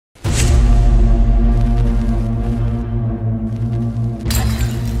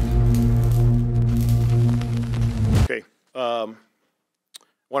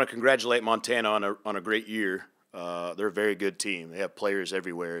Want to congratulate Montana on a great year. They're a very good team. They have players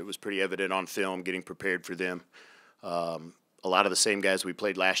everywhere. It was pretty evident on film getting prepared for them. A lot of the same guys we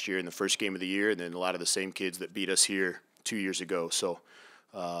played last year in the first game of the year, and then a lot of the same kids that beat us here 2 years ago. So,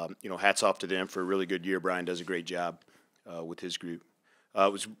 hats off to them for a really good year. Brian does a great job with his group. I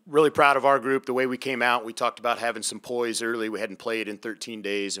was really proud of our group, the way we came out. We talked about having some poise early. We hadn't played in 13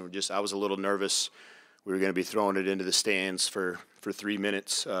 days, and I was a little nervous. We were going to be throwing it into the stands for 3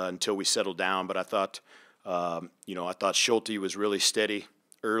 minutes until we settled down. But I thought, I thought Schulte was really steady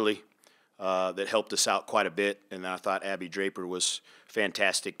early. That helped us out quite a bit. And I thought Abbie Draper was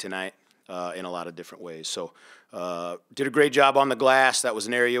fantastic tonight in a lot of different ways. So did a great job on the glass. That was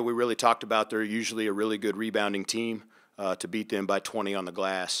an area we really talked about. They're usually a really good rebounding team. To beat them by 20 on the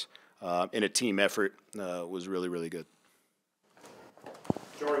glass in a team effort was really, really good.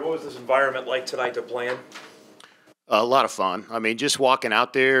 Jory, what was this environment like tonight to play in? A lot of fun. I mean, just walking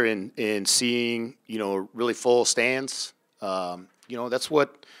out there and seeing, really full stands, that's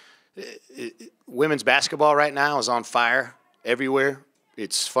what women's basketball right now is on fire everywhere.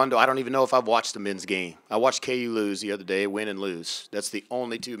 It's fun I don't even know if I've watched the men's game. I watched KU lose the other day, win and lose. That's the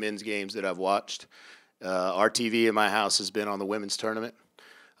only 2 men's games that I've watched. Our TV in my house has been on the women's tournament.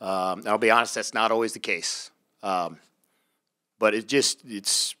 I'll be honest, that's not always the case. But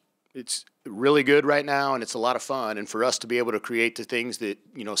it's really good right now, and it's a lot of fun. And for us to be able to create the things that,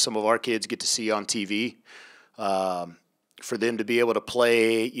 some of our kids get to see on TV, for them to be able to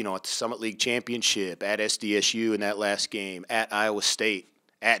play, at the Summit League Championship, at SDSU in that last game, at Iowa State,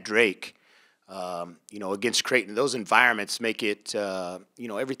 at Drake, against Creighton, those environments make it,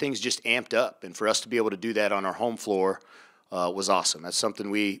 everything's just amped up. And for us to be able to do that on our home floor was awesome. That's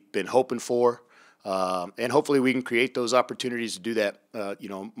something we've been hoping for. And hopefully we can create those opportunities to do that,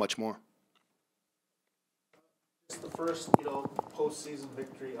 much more. It's the first, postseason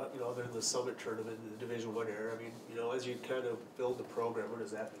victory, other than the Summit tournament in the Division I era. I mean, as you kind of build the program, what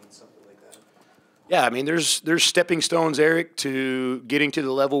does that mean, something like that? Yeah, I mean, there's stepping stones, Eric, to getting to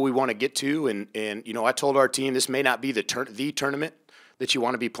the level we want to get to. And I told our team this may not be the tournament that you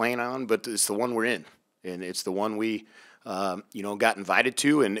want to be playing on, but it's the one we're in. And it's the one we, got invited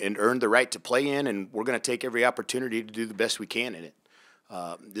to and earned the right to play in. And we're going to take every opportunity to do the best we can in it.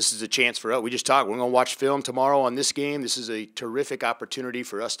 This is a chance for us. We just talked. We're going to watch film tomorrow on this game. This is a terrific opportunity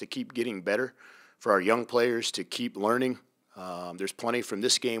for us to keep getting better, for our young players to keep learning. There's plenty from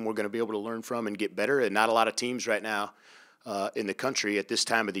this game we're going to be able to learn from and get better, and not a lot of teams right now in the country at this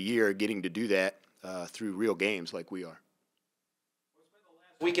time of the year are getting to do that through real games like we are. What's been the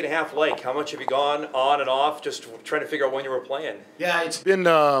last week and a half like? How much have you gone on and off just trying to figure out when you were playing? Yeah, it's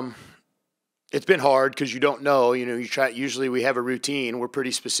been hard because you don't know. Usually we have a routine. We're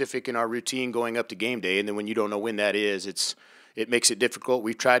pretty specific in our routine going up to game day, and then when you don't know when that is, it makes it difficult.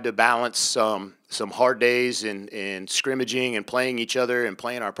 We've tried to balance some hard days and scrimmaging and playing each other and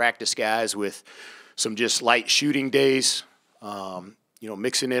playing our practice guys with some just light shooting days,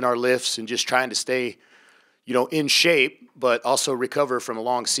 mixing in our lifts and just trying to stay, in shape, but also recover from a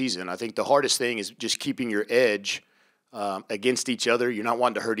long season. I think the hardest thing is just keeping your edge against each other. You're not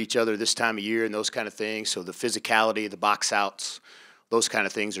wanting to hurt each other this time of year and those kind of things. So the physicality, the box outs, those kind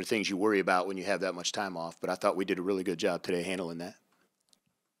of things are things you worry about when you have that much time off. But I thought we did a really good job today handling that.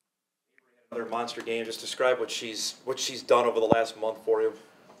 Another monster game. Just describe what she's done over the last month for you.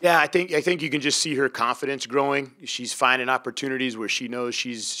 Yeah, I think you can just see her confidence growing. She's finding opportunities where she knows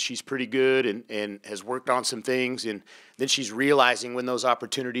she's pretty good and has worked on some things, and then she's realizing when those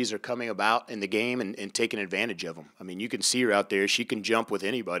opportunities are coming about in the game and taking advantage of them. I mean, you can see her out there. She can jump with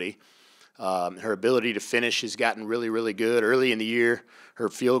anybody. Her ability to finish has gotten really, really good. Early in the year, her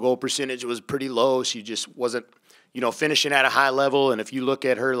field goal percentage was pretty low. She just wasn't, finishing at a high level. And if you look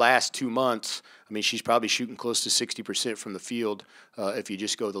at her last 2 months, I mean, she's probably shooting close to 60% from the field if you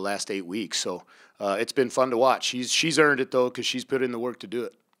just go the last 8 weeks. So it's been fun to watch. She's earned it, though, because she's put in the work to do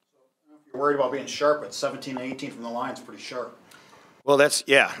it. If you're worried about being sharp, but 17 and 18 from the line is pretty sharp. Well,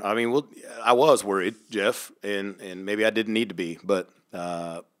 yeah. I mean, I was worried, Jeff, and maybe I didn't need to be. But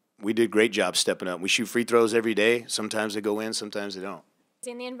we did a great job stepping up. We shoot free throws every day. Sometimes they go in, sometimes they don't.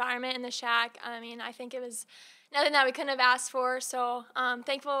 In the environment in the shack, I mean, I think it was nothing that we couldn't have asked for. So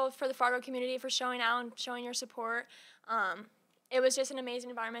thankful for the Fargo community for showing out and showing your support. It was just an amazing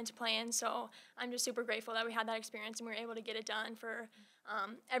environment to play in. So I'm just super grateful that we had that experience and we were able to get it done for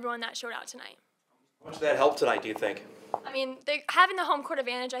everyone that showed out tonight. How much did that help tonight, do you think? I mean, having the home court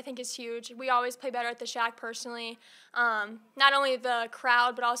advantage, I think, is huge. We always play better at the Shack personally. Not only the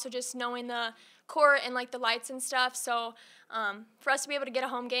crowd, but also just knowing the court and like the lights and stuff. So for us to be able to get a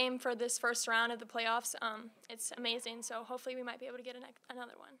home game for this first round of the playoffs, it's amazing. So hopefully we might be able to get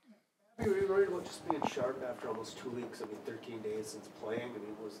another one. Were you worried about just being sharp after almost 2 weeks? I mean, 13 days since playing. I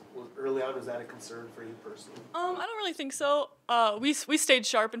mean, was early on, was that a concern for you personally? I don't really think so. We stayed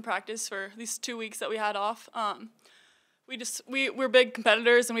sharp in practice for these 2 weeks that we had off. We're big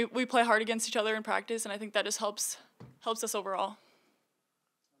competitors, and we play hard against each other in practice, and I think that just helps us overall.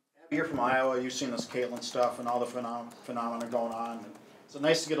 You're from Iowa. You've seen this Caitlin stuff and all the phenomena going on. And it's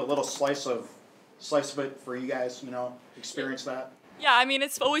nice to get a little slice of it for you guys. You know, experience that. Yeah, I mean,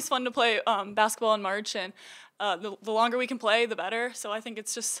 it's always fun to play basketball in March, and the longer we can play, the better. So I think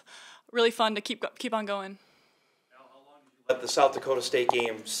it's just really fun to keep on going. How long did you let the South Dakota State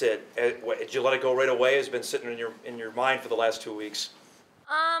game sit? Did you let it go right away? It's been sitting in your mind for the last 2 weeks.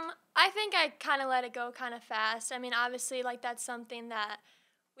 I think I kind of let it go kind of fast. I mean, obviously, like that's something that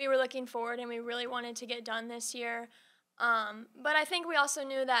we were looking forward and we really wanted to get done this year. But I think we also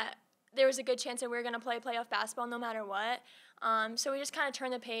knew that there was a good chance that we were going to play playoff basketball no matter what. So we just kind of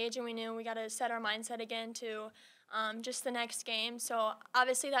turned the page and we knew we got to set our mindset again to just the next game. So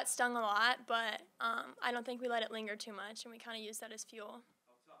obviously that stung a lot, but I don't think we let it linger too much, and we kind of used that as fuel.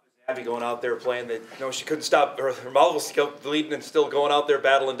 Abbie going out there playing she couldn't stop, her mouth was still bleeding and still going out there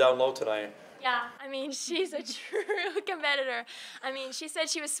battling down low tonight. Yeah, I mean, she's a true competitor. I mean, she said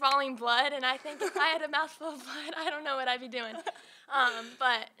she was swallowing blood, and I think if I had a mouthful of blood, I don't know what I'd be doing.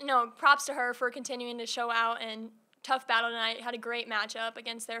 But, no, props to her for continuing to show out, and tough battle tonight. Had a great matchup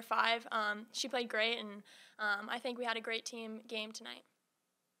against their 5. She played great, and I think we had a great team game tonight.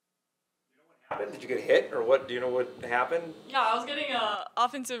 Did you get hit, or what? Do you know what happened? Yeah, I was getting an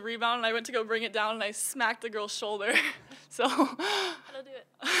offensive rebound, and I went to go bring it down, and I smacked the girl's shoulder. So That'll do it.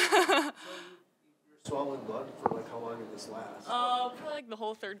 You're swallowing blood for like how long did this last? Probably like the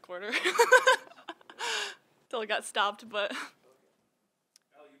whole third quarter. Till it got stopped, but.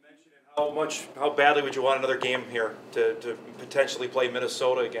 You mentioned how badly would you want another game here to potentially play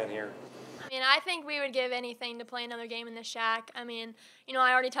Minnesota again here? I mean, I think we would give anything to play another game in the Shack. I mean, you know,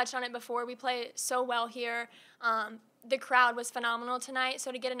 I already touched on it before. We play so well here. The crowd was phenomenal tonight,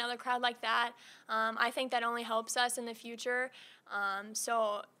 so to get another crowd like that, I think that only helps us in the future.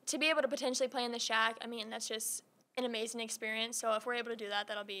 So to be able to potentially play in the Shack, I mean, that's just an amazing experience. So if we're able to do that,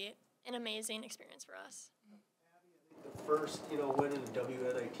 that'll be an amazing experience for us. The first, win in a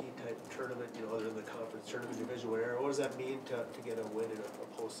WNIT type tournament, other than the conference tournament division winner. What does that mean to get a win in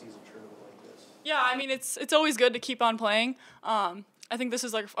a postseason tournament like this? Yeah, I mean, it's always good to keep on playing. I think this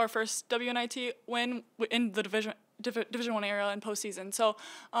is like our first WNIT win in the Division I era in postseason. So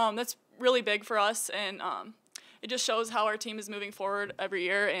that's really big for us, and it just shows how our team is moving forward every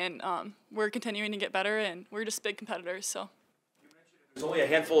year, and we're continuing to get better, and we're just big competitors. So. There's only a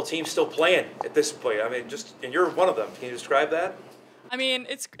handful of teams still playing at this point. I mean, and you're one of them. Can you describe that? I mean,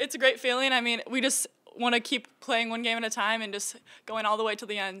 it's a great feeling. I mean, we just want to keep playing one game at a time and just going all the way to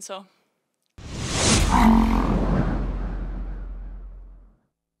the end. So.